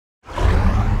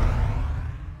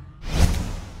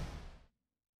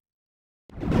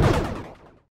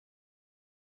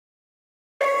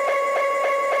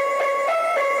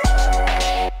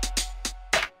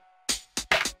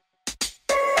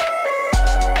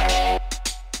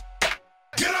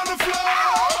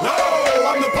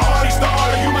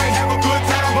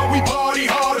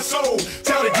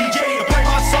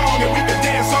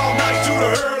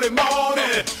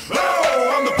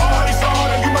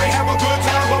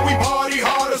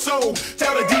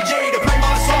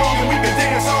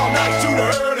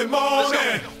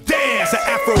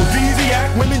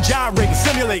gyrating,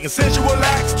 simulating sensual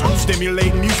acts,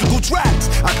 stimulating musical tracks.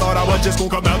 I thought I was just gonna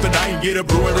come out tonight and get a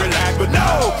brew and relax, but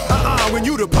no, when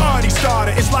you the party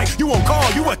starter, it's like you on call,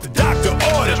 you what the doctor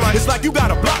ordered. It's like you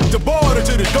gotta block the border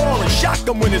to the door and shock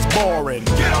them when it's boring.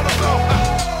 Get on the floor.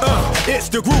 It's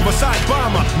the groove aside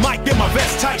bomber. Might get my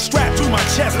vest tight strapped to my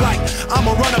chest like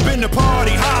I'ma run up in the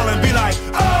party holler and be like,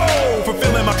 oh,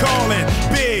 fulfilling my calling.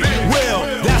 Big Will,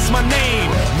 that's my name.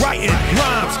 Writing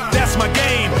rhymes, that's my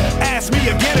game. Ask me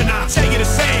again and I'll tell you the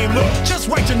same. Look, just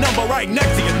write your number right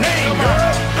next to your name,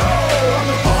 girl. Oh, I'm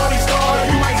the party starter.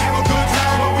 You might have a good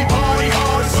time, but we party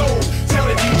hard. So tell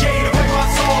the DJ to play my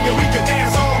song and we can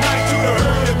dance all night to the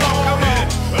early morning.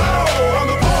 Oh, I'm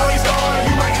the party starter.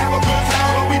 You might have a good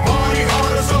time, but we party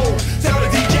hard. So tell the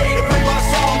DJ to play my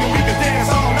song and we can dance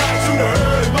all night to the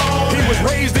early morning. He was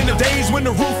raised in the days when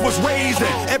the roof was raised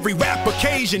and every rap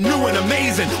occasion new and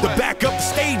amazing. The back up the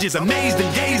stages, amazed and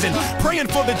gazing, praying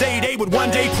for the day they would one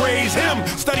day praise him.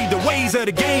 Studied the ways of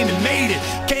the game and made it.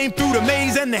 Came through the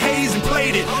maze and the haze and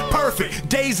played it perfect.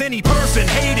 Days any person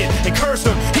hated and cursed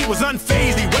him. He was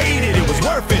unfazed, he waited, it was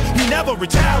worth it. He never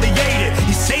retaliated,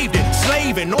 he saved it,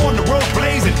 slaving on the road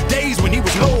blazing. Days when he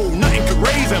was low, nothing could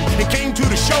raise him. It came to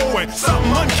the show and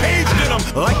something uncaged in him.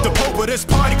 Like the Pope of this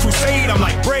party crusade, I'm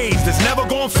like braids that's never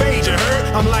gonna fade, you heard?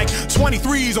 I'm like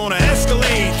 23s on an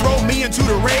Escalade. Throw me into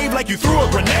the rave like you threw a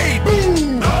grenade.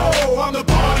 Boom! Oh, I'm the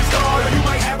party starter. You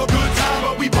might have a good time,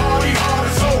 but we party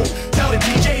harder. So tell the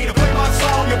DJ to play my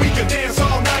song and we can dance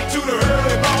all night to the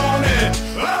early morning.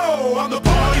 Oh, I'm the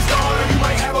party starter. You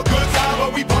might have a good time,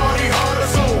 but we party harder.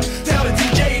 So tell the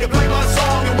DJ to play my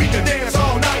song and we can dance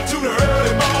all night to the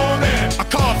early morning. I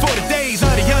called for the days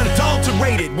of the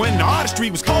unadulterated, when the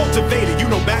artistry was cultivated. You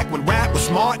know, back when rap was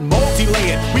smart and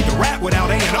multi-layered. We could rap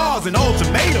without A&Rs and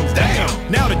ultimatums.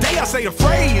 Damn. Now today I say the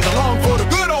phrase along for the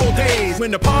good old days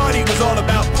when the party was all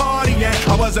about partying.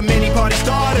 I was a mini party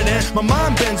starter then. My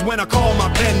mind bends when I call my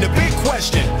pen. The big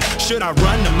question: should I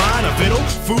run the mind a fiddle?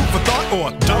 Food for thought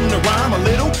or dumb to rhyme a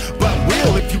little? But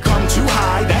real, if you come too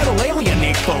high, that'll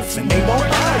alienate folks and they won't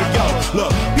buy it. Yo,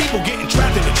 look, people getting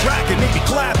trapped in the track and they be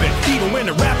clapping even when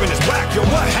the rapping is whack. Yo,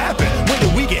 what happened? When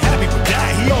did we get happy with that?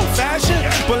 He old fashioned,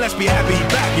 but let's be happy he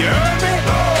back. You heard me?